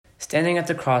Standing at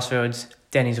the crossroads,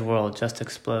 Danny's world just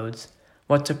explodes.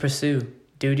 What to pursue,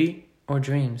 duty or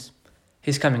dreams?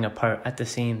 He's coming apart at the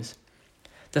seams.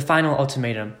 The final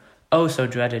ultimatum, oh so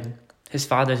dreaded. His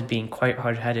father's being quite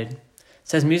hard-headed.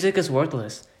 Says music is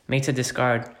worthless, made to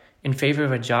discard, in favor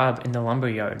of a job in the lumber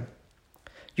yard.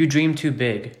 You dream too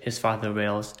big, his father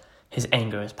rails. His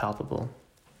anger is palpable.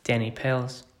 Danny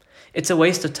pales. It's a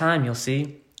waste of time, you'll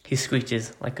see. He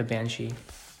screeches like a banshee.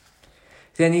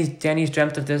 Danny's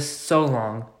dreamt of this so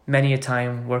long, many a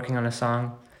time working on a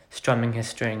song, strumming his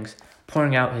strings,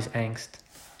 pouring out his angst.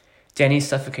 Danny's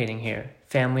suffocating here,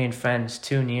 family and friends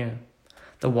too near.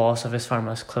 The walls of his farm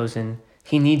must close in.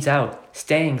 He needs out,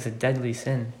 staying's a deadly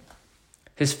sin.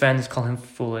 His friends call him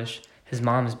foolish, his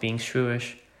mom's being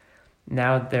shrewish.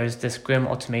 Now there's this grim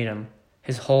ultimatum,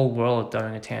 his whole world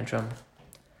throwing a tantrum.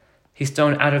 He's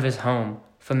thrown out of his home,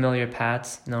 familiar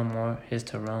paths no more his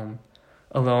to roam.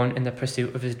 Alone in the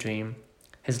pursuit of his dream,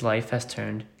 his life has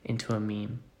turned into a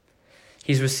meme.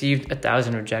 He's received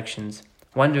 1,000 rejections,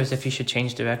 wonders if he should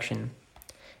change direction.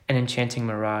 An enchanting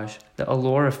mirage, the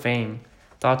allure of fame,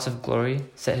 thoughts of glory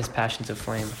set his passions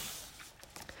aflame.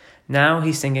 Now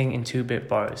he's singing in 2-bit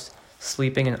bars,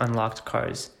 sleeping in unlocked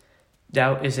cars.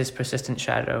 Doubt is his persistent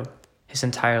shadow, his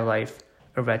entire life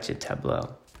a wretched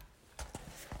tableau.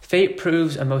 Fate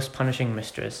proves a most punishing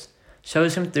mistress,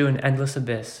 shows him through an endless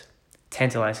abyss,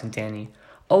 tantalizing Danny,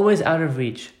 always out of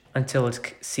reach, until its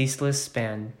ceaseless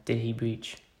span did he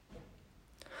breach.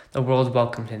 The world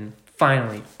welcomed him,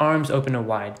 finally, arms open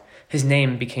wide. His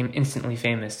name became instantly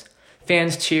famous.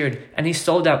 Fans cheered, and he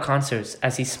sold out concerts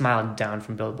as he smiled down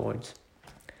from billboards.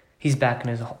 He's back in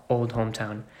his old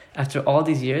hometown. After all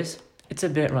these years, it's a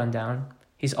bit run down.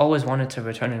 He's always wanted to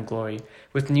return in glory,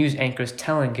 with news anchors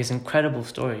telling his incredible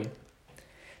story.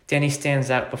 Danny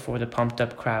stands out before the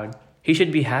pumped-up crowd. He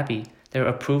should be happy. Their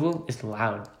approval is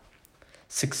loud.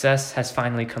 Success has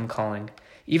finally come calling.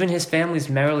 Even his family's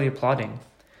merrily applauding.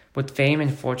 With fame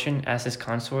and fortune as his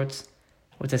consorts,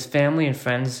 with his family and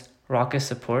friends' raucous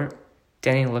support,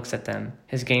 Danny looks at them,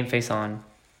 his game face on,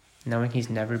 knowing he's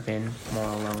never been more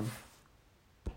alone.